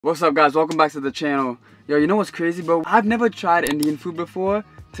What's up guys, welcome back to the channel. Yo, you know what's crazy bro? I've never tried Indian food before.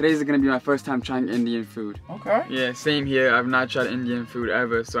 Today's gonna be my first time trying Indian food. Okay. Yeah, same here. I've not tried Indian food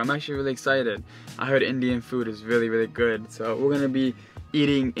ever, so I'm actually really excited. I heard Indian food is really good. So we're gonna be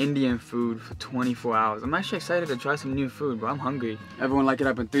eating Indian food for 24 hours. I'm actually excited to try some new food, bro. I'm hungry. Everyone like it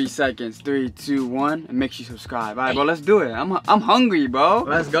up in 3 seconds. 3, 2, 1, and make sure you subscribe. Alright bro, let's do it. I'm hungry, bro.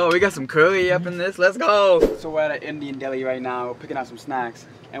 Let's go. We got some curry up in this. Let's go. So we're at an Indian deli right now. We're picking out some snacks.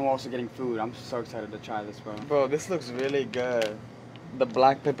 And we're also getting food. I'm so excited to try this, bro. Bro, this looks really good. The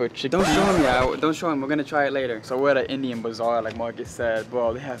black pepper chicken. Don't show him yet. Don't show him. We're gonna try it later. So we're at an Indian bazaar, like Marcus said.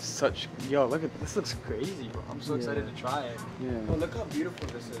 Bro, they have such... Yo, look at this. Looks crazy, bro. I'm so excited to try it. Yeah. Bro, look how beautiful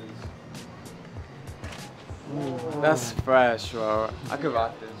this is. Oh. That's fresh, bro. I could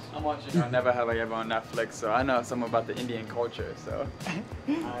rock this. I'm watching I Never Have I Ever on Netflix, so I know something about the Indian culture, so.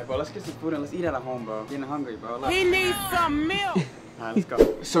 Alright, bro, let's get some food and let's eat at home, bro. Getting hungry, bro. Look. He needs some milk. Alright, let's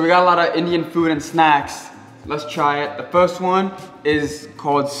go. So we got a lot of Indian food and snacks. Let's try it. The first one is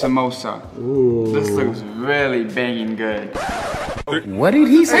called samosa. Ooh. This looks really banging good. What did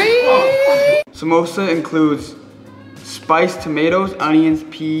he say? Samosa includes spiced tomatoes, onions,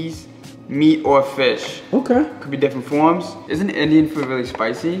 peas, meat, or fish. Okay. Could be different forms. Isn't Indian food really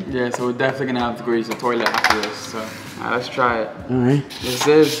spicy? Yeah, so we're definitely gonna have to go use the toilet after this. So, alright, let's try it. Alright. This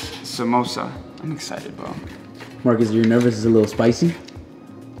is samosa. I'm excited, bro. Marcus, you're nervous? It's a little spicy?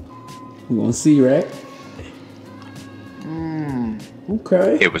 We're gonna see, right?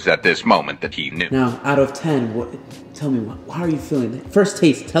 Okay. It was at this moment that he knew. Now, out of 10, tell me, how are you feeling? First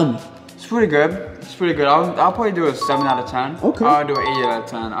taste, tell me. It's pretty good. It's pretty good. I'll probably do a 7 out of 10. Okay. I'll do an 8 out of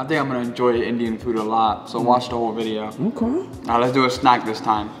 10. I think I'm gonna enjoy Indian food a lot, so watch the whole video. Okay. Now let's do a snack this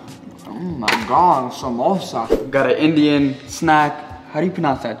time. Oh my god, samosa. We got an Indian snack. How do you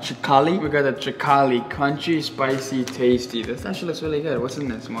pronounce that? Chikali? We got a chikali, crunchy, spicy, tasty. This actually looks really good. What's in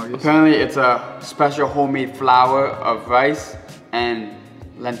this, Marcus? Apparently it's a special homemade flour of rice and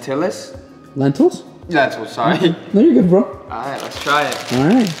lentils. Lentils? Lentils, sorry. No, you're good, bro. Alright, let's try it.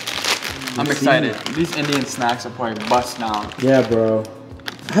 Alright. I'm excited. These Indian snacks are probably bust now. Yeah, bro.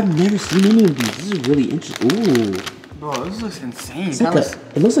 I've never seen any of these. This is really interesting. Ooh. Bro, this looks insane.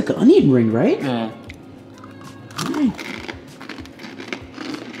 It looks like an onion ring, right? Yeah. Alright.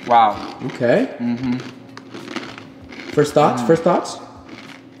 Wow. Okay. First thoughts? First thoughts?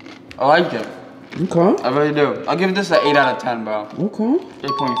 I like it. Okay. I really do. I'll give this an 8 out of 10, bro. Okay.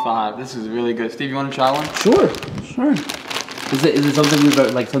 8.5. This is really good. Steve, you want to try one? Sure. Sure. Is it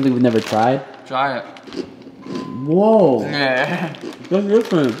something we've never tried? Try it. Whoa. Yeah. That's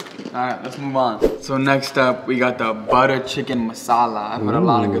different. Alright, let's move on. So next up, we got the butter chicken masala. I've heard a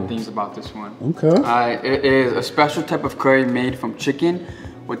lot of good things about this one. Okay. Alright, it is a special type of curry made from chicken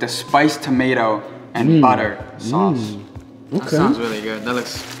with a spiced tomato and butter sauce. Okay. That sounds really good. That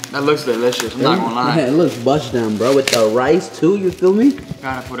looks delicious. I'm not gonna lie. Yeah, it looks bust down, bro. With the rice too, you feel me?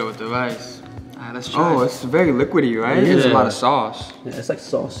 Gotta put it with the rice. Alright, let's try. Oh, it's very liquidy, right? Yeah. There's a lot of sauce. Yeah, it's like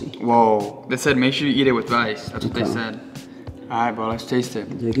saucy. Whoa. They said make sure you eat it with rice. That's what they said. Alright, bro, let's taste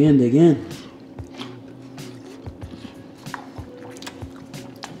it. Dig in, dig in.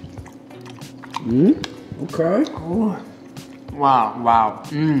 Okay. Oh. Wow.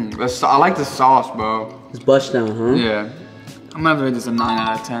 I like the sauce, bro. It's bust down, huh? Yeah. I'm gonna rate this a 9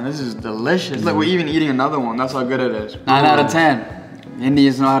 out of 10. This is delicious. Look, we're even eating another one. That's how good it is. 9 out of 10.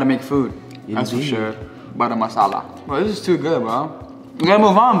 Indians know how to make food. That's for sure. Butter masala. Bro, this is too good, bro. We gotta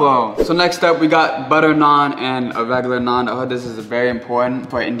move on, bro. So next up, we got butter naan and a regular naan. I heard this is very important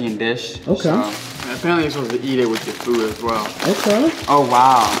for an Indian dish. Okay. So, apparently you're supposed to eat it with your food as well. Okay. Oh,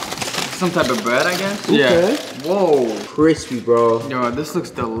 wow. Some type of bread, I guess? Okay. Yeah. Whoa. Crispy, bro. Yo, this looks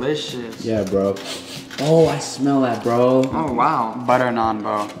delicious. Yeah, bro. Oh, I smell that, bro. Oh, wow. Butter naan,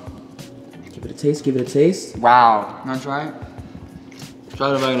 bro. Give it a taste, give it a taste. Wow. You wanna try it? Try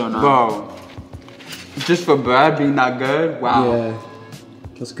the regular naan. Bro. Just for bread being that good? Wow. Yeah.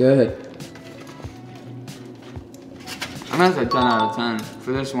 That's good. I'm gonna say 10 out of 10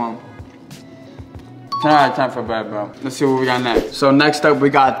 for this one. 10 out of 10 for bread, bro. Let's see what we got next. So next up, we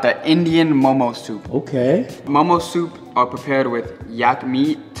got the Indian momo soup. Okay. Momo soup are prepared with yak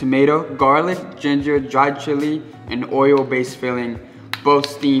meat, tomato, garlic, ginger, dried chili, and oil-based filling, both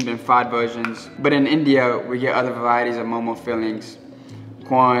steamed and fried versions. But in India, we get other varieties of momo fillings.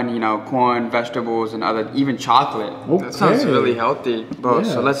 Corn, vegetables, and even chocolate. Okay. That sounds really healthy, bro.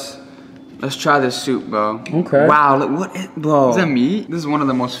 Yeah. So let's try this soup, bro. Okay. Wow, look bro. Is that meat? This is one of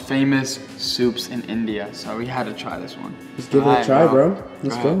the most famous soups in India, so we had to try this one. Let's give it a try, bro.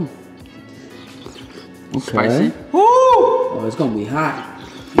 Let's go. Okay. Spicy. Woo! Oh, it's gonna be hot.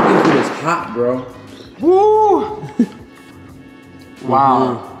 This food is hot, bro. Woo!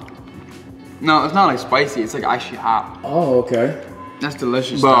 Wow. No, it's not like spicy. It's like actually hot. Oh, okay. That's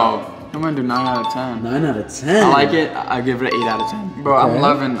delicious, bro. I'm gonna do 9 out of 10. 9 out of 10. I like it. I give it an 8 out of 10. Bro, Okay.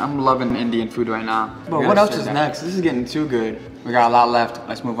 I'm loving Indian food right now. Bro, what else is next? This is getting too good. We got a lot left.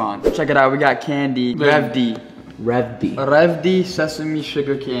 Let's move on. Check it out. We got candy. Revdi. Revdi sesame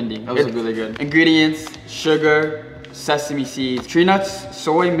sugar candy. Those are really good. Ingredients: sugar, sesame seeds, tree nuts,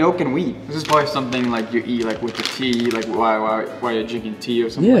 soy, milk, and wheat. This is probably something like you eat like with the tea, like while you're drinking tea or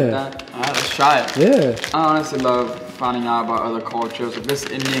something like that. Alright, let's try it. Yeah. I honestly love finding out about other cultures. Like, this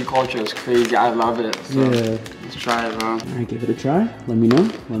Indian culture is crazy. I love it. So Yeah. let's try it, bro. Alright, give it a try. Let me know.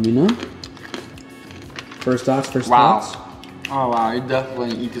 Let me know. First thoughts, Wow. Oh wow, you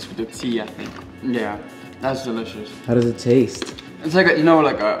definitely eat this with the tea, I think. Yeah, that's delicious. How does it taste? It's like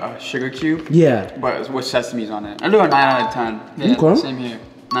a sugar cube. Yeah. But it's with sesames on it. I do a 9 out of 10. Yeah, Okay. same here.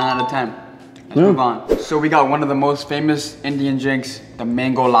 9 out of 10. Let's move on. So we got one of the most famous Indian drinks, the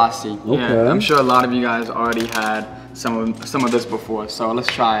mango lassi. Okay. Yeah, I'm sure a lot of you guys already had some of this before, so let's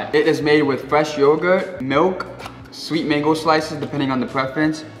try it. It is made with fresh yogurt, milk, sweet mango slices depending on the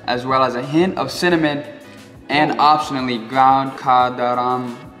preference, as well as a hint of cinnamon and optionally ground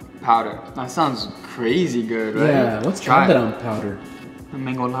cardamom powder. That sounds crazy good, right? Yeah, what's try cardamom powder? The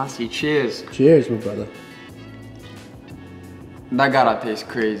mango lassi, cheers. Cheers, my brother. That gotta taste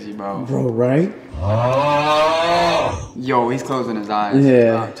crazy, bro. Bro, right? Yo, he's closing his eyes.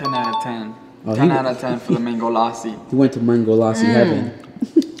 Yeah. 10 out of 10. Oh, 10 out of 10 for the mango lassi. He went to mango lassi heaven.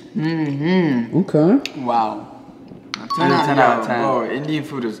 Okay. Wow. 10 out of 10. Bro, Indian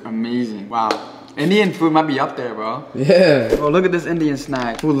food is amazing. Wow. Indian food might be up there, bro. Yeah. Bro, look at this Indian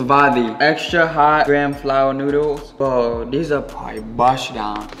snack. Fulvadi. Extra hot gram flour noodles. Bro, these are probably bush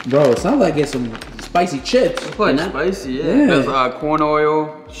down. Bro, it sounds like it's some spicy chips. It's quite spicy, yeah. Yeah. There's corn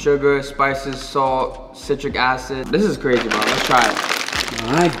oil, sugar, spices, salt, citric acid. This is crazy, bro. Let's try it.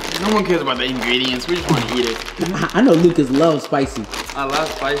 Alright. No one cares about the ingredients. We just want to eat it. I know Lucas loves spicy. I love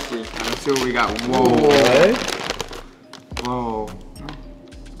spicy. Let's see what we got. Whoa. Okay. Whoa.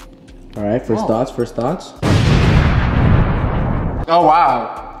 Alright, first thoughts. Oh,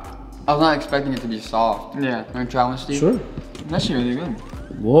 wow. I was not expecting it to be soft. Yeah. Want to try one, Steve? Sure. That's actually really good.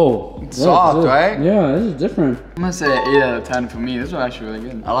 Whoa. It's soft, right? Yeah, this is different. I'm gonna say an 8 out of 10 for me. This is actually really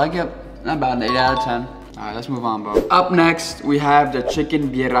good. I like it. Not bad, an 8 out of 10. Alright, let's move on, bro. Up next, we have the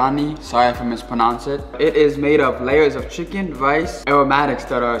chicken biryani. Sorry if I mispronounce it. It is made of layers of chicken, rice, aromatics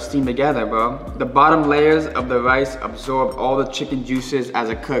that are steamed together, bro. The bottom layers of the rice absorb all the chicken juices as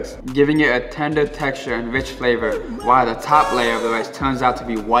it cooks, giving it a tender texture and rich flavor, while the top layer of the rice turns out to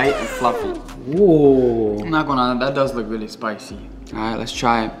be white and fluffy. Whoa. I'm not gonna lie, that does look really spicy. Alright, let's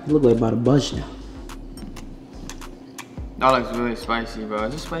try it. You look like about a bunch now. That looks really spicy, bro.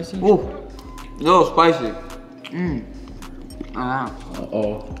 Is it spicy? Ooh. It's a little spicy. Wow.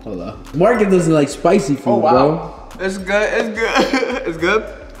 Uh-oh. Hold up. Market doesn't like spicy food, bro. It's good. It's good. It's good.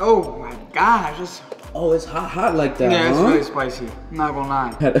 Oh my gosh. Oh, it's hot like that, Yeah, it's huh? really spicy. I'm not gonna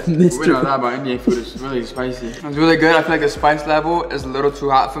lie. We Mr. know that about Indian food. It's really spicy. It's really good. I feel like the spice level is a little too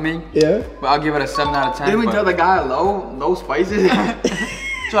hot for me. Yeah. But I'll give it a 7 out of 10. Didn't we tell the guy low spices?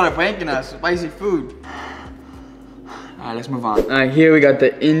 Trying to pranking us. Spicy food. Alright, let's move on. Alright, here we got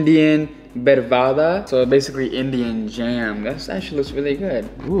the Indian bervada. So basically Indian jam. That actually looks really good.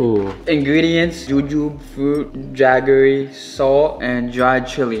 Ooh. Ingredients: jujube, fruit, jaggery, salt, and dried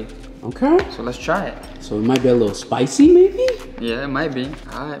chili. Okay. So let's try it. So it might be a little spicy, maybe? Yeah, it might be.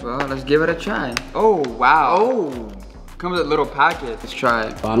 Alright, bro, let's give it a try. Oh, wow. Oh. Comes with a little packet. Let's try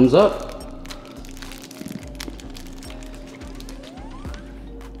it. Bottoms up.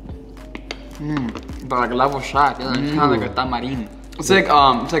 But like a level shot. It's kind of like a tamarind. It's like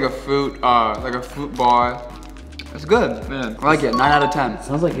a fruit bar. It's good. Yeah. I like it. 9 out of 10.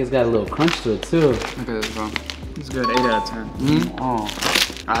 Sounds like it's got a little crunch to it too. Look at this, bro. It's good. 8 out of 10. Oh.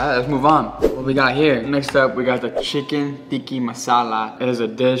 Alright, let's move on. What we got here? Next up, we got the chicken tikka masala. It is a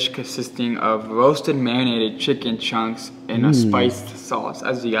dish consisting of roasted marinated chicken chunks in a spiced sauce,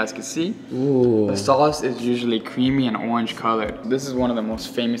 as you guys can see. Ooh. The sauce is usually creamy and orange colored. This is one of the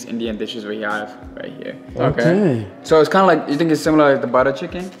most famous Indian dishes we have right here. Okay. So it's kind of like, you think it's similar like the butter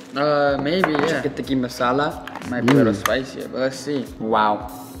chicken? Maybe, yeah. Chicken tikka masala. Might be a little spicier, but let's see. Wow.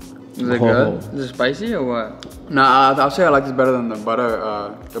 Is it good? Is it spicy or what? Nah, I'll say I like this better than the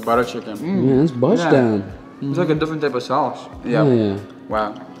butter chicken. Man, it's bush down. It's like a different type of sauce. Yeah.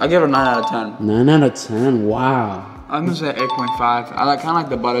 Wow. I give it a 9 out of 10. 9 out of 10. Wow. I'm gonna say 8.5. I kind of like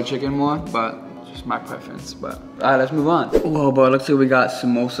the butter chicken more, but just my preference. But alright, let's move on. Whoa, boy, let's see. We got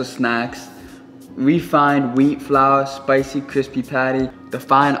samosa snacks, refined wheat flour, spicy crispy patty, the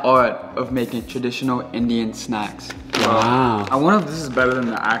fine art of making traditional Indian snacks. Wow. I wonder if this is better than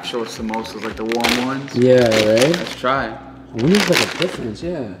the actual samosas, like the warm ones. Yeah, right? Let's try. I wonder if there's like a difference,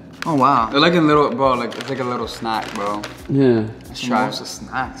 yeah. Oh wow. They're like a little, bro, like it's like a little snack, bro. Yeah. Let's try. Samosa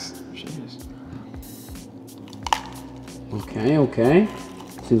snacks. Jeez. Okay, okay.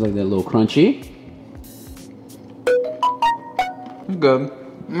 Seems like they're a little crunchy. It's good.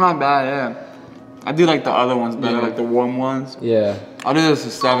 Not bad, yeah. I do like the other ones better, like the warm ones. Yeah. I'll do this a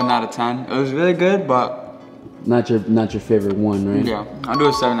 7 out of 10. It was really good, but Not your favorite one, right? yeah, I'll do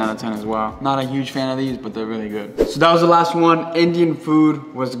a 7 out of 10 as well. Not a huge fan of these, but they're really good. So that was the last one. Indian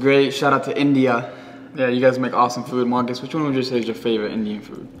food was great. Shout out to India. Yeah, you guys make awesome food. Marcus, which one would you say is your favorite Indian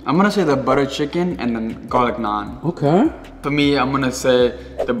food? I'm gonna say the butter chicken and then garlic naan. Okay. For me, I'm gonna say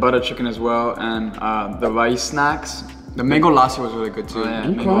the butter chicken as well and the rice snacks. The mango lassi was really good too. Oh, yeah. Okay.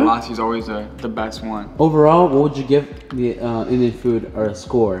 Mango lassi is always the best one. Overall, what would you give the Indian food a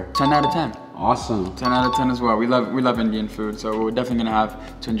score? 10 out of 10. Awesome. 10 out of 10 as well. We love Indian food, so we're definitely gonna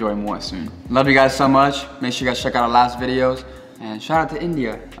have to enjoy more soon. Love you guys so much. Make sure you guys check out our last videos. And shout out to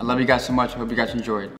India. I love you guys so much. I hope you guys enjoyed.